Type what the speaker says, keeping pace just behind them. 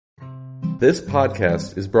This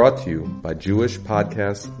podcast is brought to you by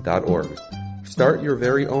JewishPodcasts.org. Start your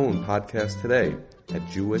very own podcast today at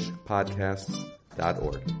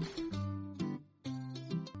JewishPodcasts.org.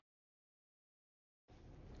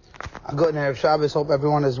 Good Erev Shabbos. Hope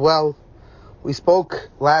everyone is well. We spoke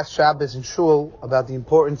last Shabbos in Shul about the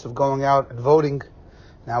importance of going out and voting.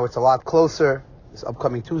 Now it's a lot closer. This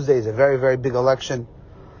upcoming Tuesday is a very, very big election.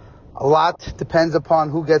 A lot depends upon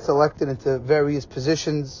who gets elected into various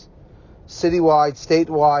positions, citywide,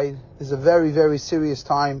 statewide. It's a very, very serious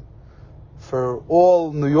time for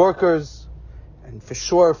all New Yorkers, and for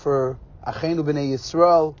sure for Achenu B'nai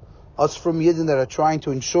Yisrael, us from Yidden that are trying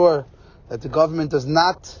to ensure that the government does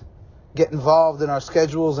not get involved in our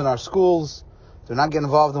schedules and our schools. Do not get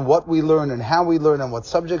involved in what we learn and how we learn and what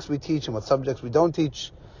subjects we teach and what subjects we don't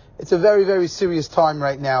teach. It's a very, very serious time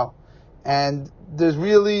right now. And there's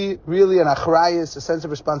really an achrayus, a sense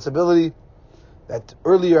of responsibility that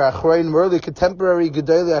earlier contemporary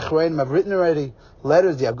Gedolei Achrayim have written already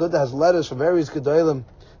letters. The Agudah has letters from various Gedolim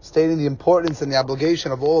stating the importance and the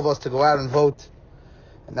obligation of all of us to go out and vote.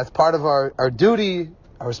 And that's part of our duty,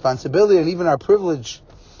 our responsibility, and even our privilege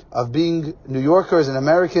of being New Yorkers and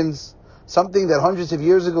Americans. Something that hundreds of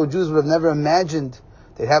years ago Jews would have never imagined.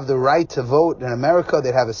 They'd have the right to vote in America.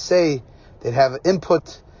 They'd have a say. They'd have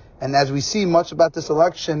input. And as we see much about this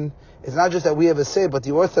election, it's not just that we have a say, but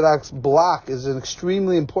the Orthodox bloc is an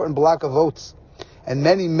extremely important bloc of votes. And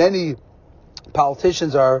many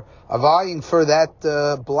politicians are vying for that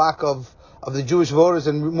bloc of the Jewish voters,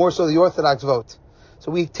 and more so the Orthodox vote. So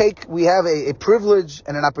we have a privilege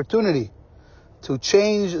and an opportunity to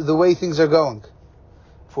change the way things are going.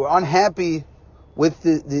 If we're unhappy with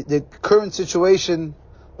the current situation,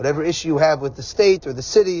 whatever issue you have with the state or the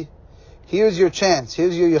city, here's your chance,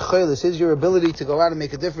 here's your yechelis, here's your ability to go out and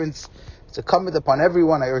make a difference. It's incumbent upon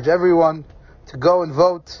everyone. I urge everyone to go and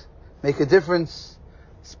vote, make a difference,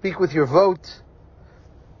 speak with your vote.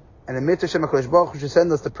 And in Mitzvah Shem HaKadosh Baruch Hu should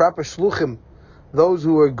send us the proper shluchim, those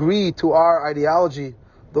who agree to our ideology,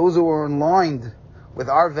 those who are in line with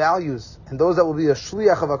our values, and those that will be a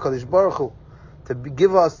shliach of HaKadosh Baruch Hu, to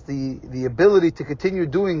give us the ability to continue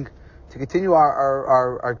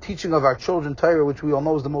our teaching of our children Torah, which we all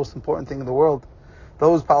know is the most important thing in the world.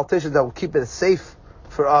 Those politicians that will keep it safe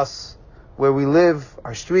for us, where we live,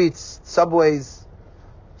 our streets, subways,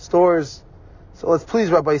 stores. So let's please,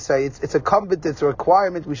 Rabbi, say it's incumbent, it's a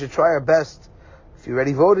requirement. We should try our best. If you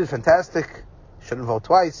already voted, fantastic. Shouldn't vote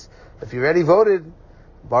twice. If you already voted,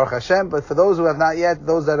 Baruch Hashem. But for those who have not yet,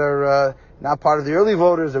 those that are not part of the early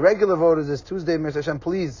voters, the regular voters, this Tuesday, Mr. Hashem,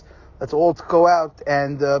 please, let's all go out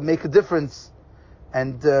and make a difference.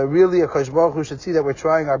 And really, HaKadosh Baruch Hu should see that we're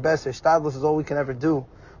trying our best. Ishtadlus is all we can ever do.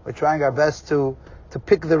 We're trying our best to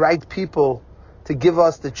pick the right people to give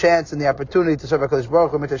us the chance and the opportunity to serve HaKadosh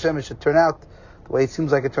Baruch Hu. Mr. Hashem, it should turn out the way it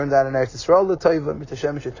seems like it turned out in Eretz Yisrael, l'toiva. Mr.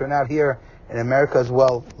 Hashem, it should turn out here in America as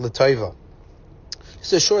well, l'toiva.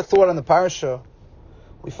 Just a short thought on the Parsha.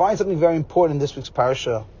 We find something very important in this week's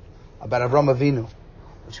Parsha about Avram Avinu,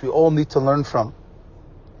 which we all need to learn from.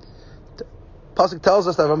 The Pasuk tells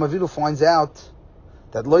us that Avram Avinu finds out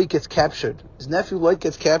that Lech gets captured. His nephew Lech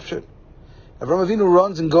gets captured. Avram Avinu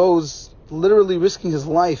runs and goes, literally risking his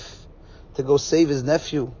life to go save his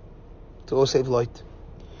nephew, to go save Lech.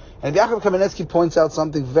 And Yaakov Kamenetsky points out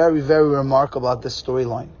something very, very remarkable about this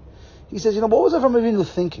storyline. He says, what was Avram Avinu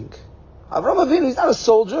thinking? Avram Avinu, he's not a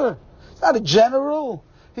soldier. He's not a general.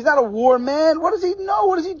 He's not a war man. What does he know?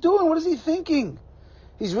 What is he doing? What is he thinking?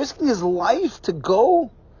 He's risking his life to go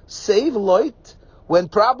save Lech, when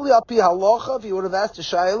probably al pi halacha, if he would have asked a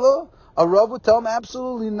shayla, a Rav would tell him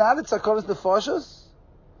absolutely not. It's sakaras nefashos.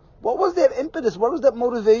 What was that impetus? What was that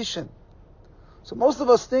motivation? So most of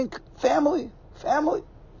us think family. Rabbi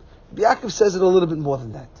Yaakov says it a little bit more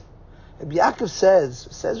than that. Rabbi Yaakov says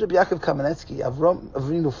Rabbi Yaakov Kamenetsky, Avram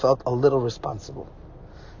Avinu felt a little responsible.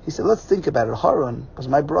 He said, let's think about it. Harun was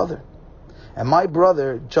my brother. And my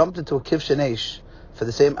brother jumped into a kivshen eish for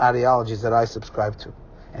the same ideologies that I subscribe to.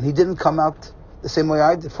 And he didn't come out the same way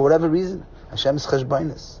I did, for whatever reason. Hashem's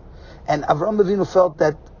cheshbainis. And Avram Avinu felt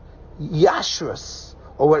that yashras,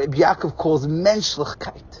 or what Rabbi Yaakov calls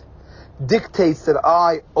menschlichkeit, dictates that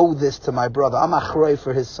I owe this to my brother. I'm achrei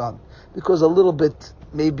for his son. Because a little bit,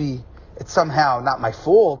 maybe it's somehow not my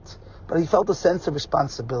fault, but he felt a sense of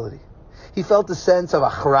responsibility. He felt a sense of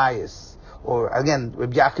achrayus, or again,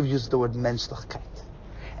 Rabbi Yaakov used the word menschlichkeit.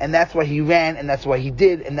 And that's why he ran, and that's why he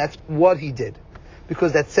did, and that's what he did.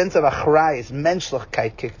 Because that sense of achrayus,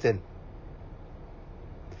 menschlichkeit, kicked in.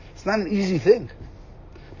 It's not an easy thing.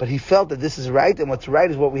 But he felt that this is right, and what's right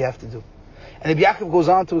is what we have to do. And Rabbi Yaakov goes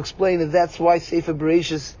on to explain that that's why Sefer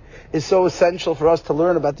Bereshis is so essential for us to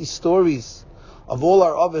learn about these stories of all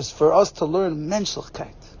our others, for us to learn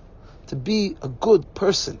menschlichkeit, to be a good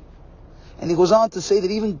person. And he goes on to say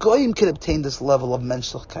that even Goyim can obtain this level of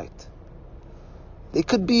menschlichkeit. They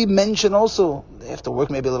could be mentioned also. They have to work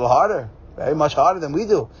maybe a little harder, very much harder than we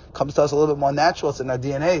do. Comes to us a little bit more natural. It's in our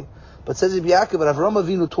DNA. But says Rabbi Yaakov, but Avraham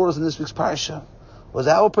Avinu taught us in this week's parsha was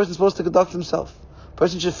how a person is supposed to conduct himself. A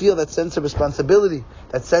person should feel that sense of responsibility,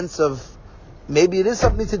 that sense of maybe it is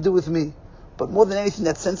something to do with me, but more than anything,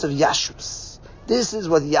 that sense of yashrus. This is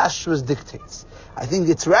what yashrus dictates. I think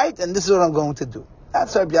it's right, and this is what I'm going to do.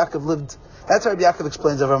 That's how Rabbi Yaakov lived. That's how Rabbi Yaakov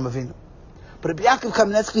explains Avraham Avinu. But Rabbi Yaakov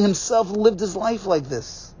Kamenetsky himself lived his life like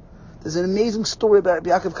this. There's an amazing story about Rabbi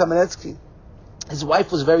Yaakov Kamenetsky. His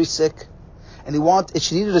wife was very sick, and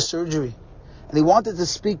she needed a surgery, and he wanted to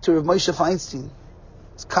speak to Rav Moshe Feinstein,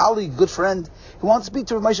 his colleague, good friend. He wanted to speak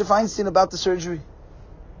to Rav Moshe Feinstein about the surgery,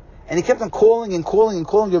 and he kept on calling Rav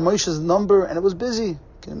Moshe's number, and it was busy. You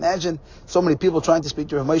can imagine so many people trying to speak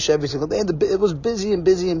to Rav Moshe every single day, and it was busy and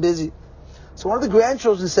busy and busy. So one of the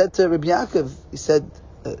grandchildren said to Rabbi Yaakov, he said,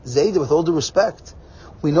 Zayda, with all due respect,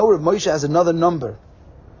 we know Rav Moshe has another number.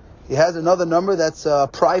 He has another number that's a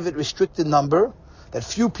private, restricted number that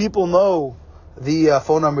few people know the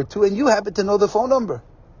phone number to, and you happen to know the phone number.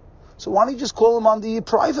 So why don't you just call him on the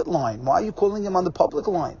private line? Why are you calling him on the public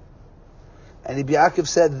line? And Rabbi Yaakov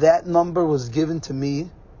said that number was given to me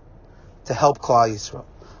to help Klal Yisrael.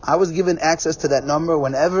 I was given access to that number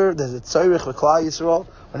whenever there's a tzorich for Klal Yisrael,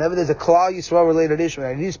 whenever there's a Klal Yisrael related issue, and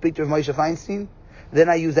I need to speak to Rav Moshe Feinstein, then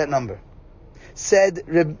I use that number. Said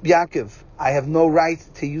Rabbi Yaakov, I have no right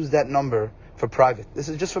to use that number for private. This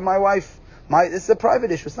is just for my wife. This is a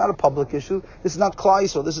private issue. It's not a public issue. This is not Klal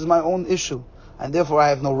Yisrael. This is my own issue. And therefore I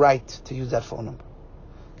have no right to use that phone number.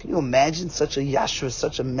 Can you imagine such a yashra,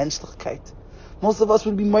 such a menschlichkeit? Most of us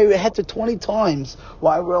would be married ahead to 20 times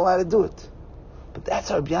why we're allowed to do it. But that's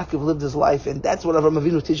how Rabbi Yaakov lived his life, and that's what Avraham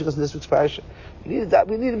Avinu is teaching us in this week's parasha. We need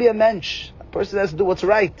to be a mensch. A person has to do what's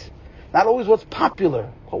right. Not always what's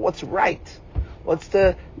popular, but what's right. What's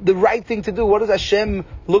the right thing to do? What does Hashem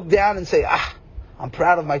look down and say, I'm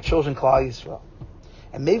proud of my children, Klal Yisrael.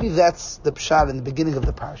 And maybe that's the pshat in the beginning of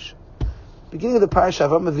the parsha. Beginning of the parsha,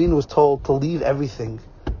 Avraham Avinu was told to leave everything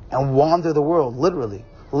and wander the world, literally.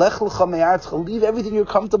 Lech lecha me'aretzecha, leave everything you're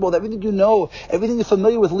comfortable with, everything you know, everything you're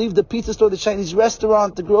familiar with. Leave the pizza store, the Chinese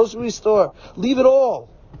restaurant, the grocery store. Leave it all.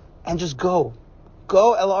 And just go.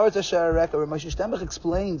 Go el haaretz asher areka. Rav Moshe Steinbach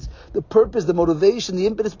explains the purpose, the motivation, the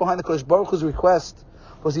impetus behind the Kodesh Baruch Hu's request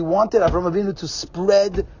was he wanted Avraham Avinu to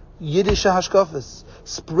spread Yiddish hashkafas,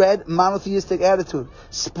 spread monotheistic attitude,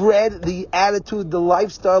 spread the attitude, the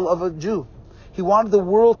lifestyle of a Jew. He wanted the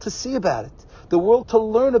world to see about it, the world to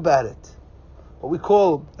learn about it. What we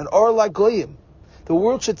call an or like goyim. The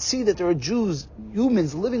world should see that there are Jews,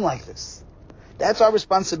 humans living like this. That's our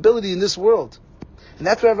responsibility in this world. And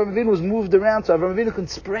that's why Avraham Avinu was moved around, so Avraham Avinu can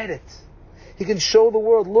spread it. He can show the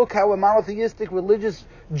world, look how a monotheistic, religious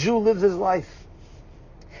Jew lives his life.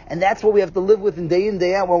 And that's what we have to live with in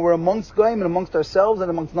day out, when we're amongst goyim and amongst ourselves and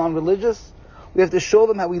amongst non-religious. We have to show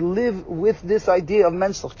them how we live with this idea of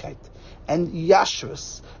menschlichkeit and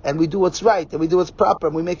yashrus, and we do what's right, and we do what's proper,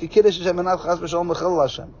 and we make a kiddush Hashem and not chas v'shalom l'chilul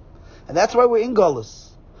Hashem. And that's why we're in Galus.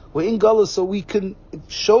 We're in Galus so we can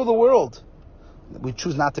show the world. We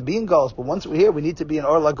choose not to be in Galus, but once we're here, we need to be an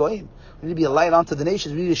or lagoyim. We need to be a light onto the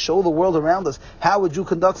nations. We need to show the world around us how a Jew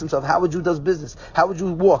conducts himself, how a Jew does business, how a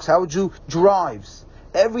Jew walks, how a Jew drives.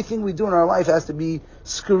 Everything we do in our life has to be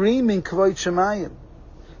screaming kvod shemayim.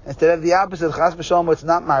 Instead of the opposite, chas v'shalom, it's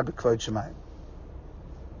not marbek kvod shemayim.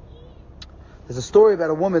 There's a story about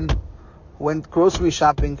a woman who went grocery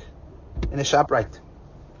shopping in a ShopRite.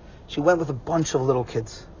 She went with a bunch of little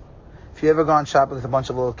kids. If you ever gone shopping with a bunch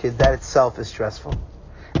of little kids, that itself is stressful.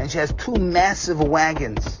 And she has two massive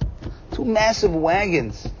wagons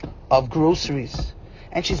of groceries.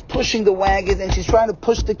 And she's pushing the wagons, and she's trying to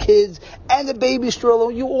push the kids and the baby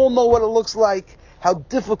stroller. You all know what it looks like, how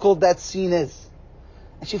difficult that scene is.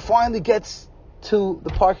 And she finally gets to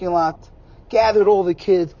the parking lot, gathered all the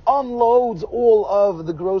kids, unloads all of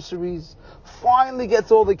the groceries, finally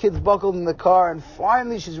gets all the kids buckled in the car, and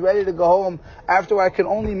finally she's ready to go home after I can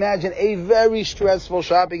only imagine a very stressful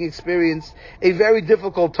shopping experience, a very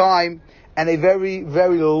difficult time, and a very,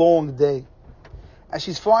 very long day. As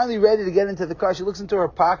she's finally ready to get into the car, she looks into her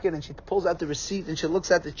pocket and she pulls out the receipt and she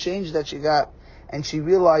looks at the change that she got, and she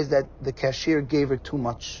realized that the cashier gave her too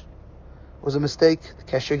much. It was a mistake. The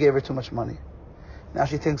cashier gave her too much money. Now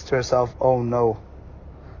she thinks to herself, oh no,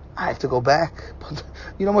 I have to go back. But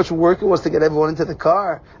you know how much work it was to get everyone into the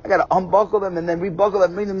car? I got to unbuckle them and then rebuckle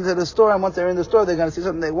them, bring them into the store. And once they're in the store, they're going to see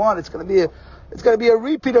something they want. It's going to be a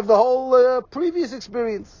repeat of the whole previous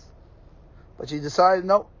experience. But she decided,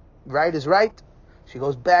 no, right is right. She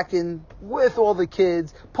goes back in with all the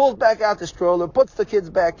kids, pulls back out the stroller, puts the kids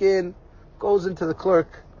back in, goes into the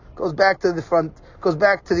clerk, goes back to the front, goes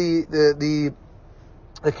back to the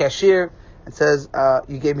cashier and says,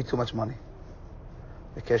 you gave me too much money.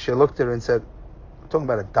 The cashier looked at her and said, I'm talking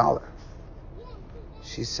about $1.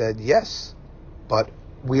 She said, yes, but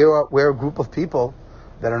we're a group of people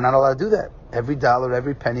that are not allowed to do that. Every dollar,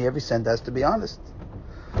 every penny, every cent has to be honest.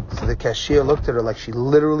 So the cashier looked at her like she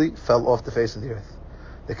literally fell off the face of the earth.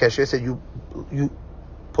 The cashier said, you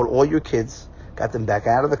put all your kids, got them back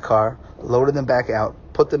out of the car, loaded them back out,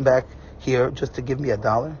 put them back here just to give me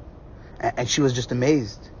 $1? And she was just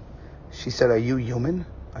amazed. She said, are you human?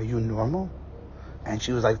 Are you normal? And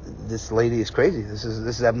she was like, this lady is crazy. This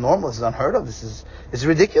is abnormal. This is unheard of. This is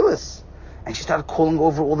ridiculous. And she started calling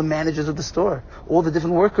over all the managers of the store, all the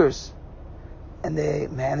different workers. And the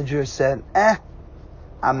manager said,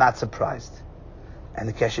 I'm not surprised. And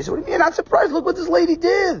the cashier said, what do you mean you're not surprised? Look what this lady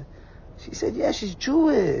did. She said, yeah, she's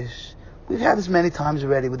Jewish. We've had this many times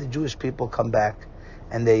already where the Jewish people come back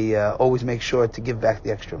and they always make sure to give back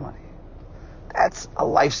the extra money. That's a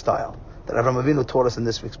lifestyle that Avraham Avinu taught us in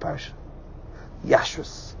this week's parsha.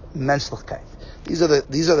 Yashrus, menschlichkeit. These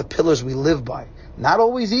are the pillars we live by. Not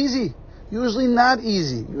always easy. Usually not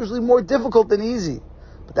easy. Usually more difficult than easy.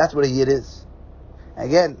 But that's what a yid is.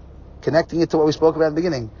 Again, connecting it to what we spoke about in the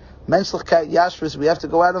beginning. Menschlichkeit, Yashrus, we have to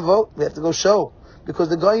go out and vote. We have to go show. Because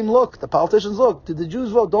the goyim look, the politicians look. Did the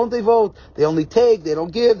Jews vote? Don't they vote? They only take, they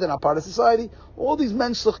don't give, they're not part of society. All these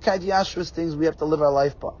menschlichkeit, Yashrus things we have to live our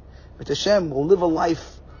life by. With Hashem, we'll live a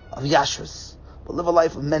life of Yashrus. We'll live a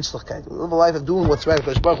life of menschlichkeit. We'll live a life of doing what's right.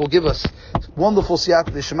 Kosh Baruch will give us wonderful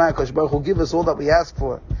siyata d'shema. Kosh Baruch will give us all that we ask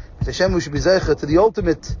for. With Hashem, we should be zeicha to the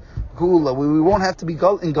ultimate gula. We won't have to be in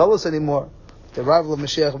gullus anymore. The arrival of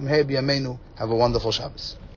Mashiach, have a wonderful Shabbos.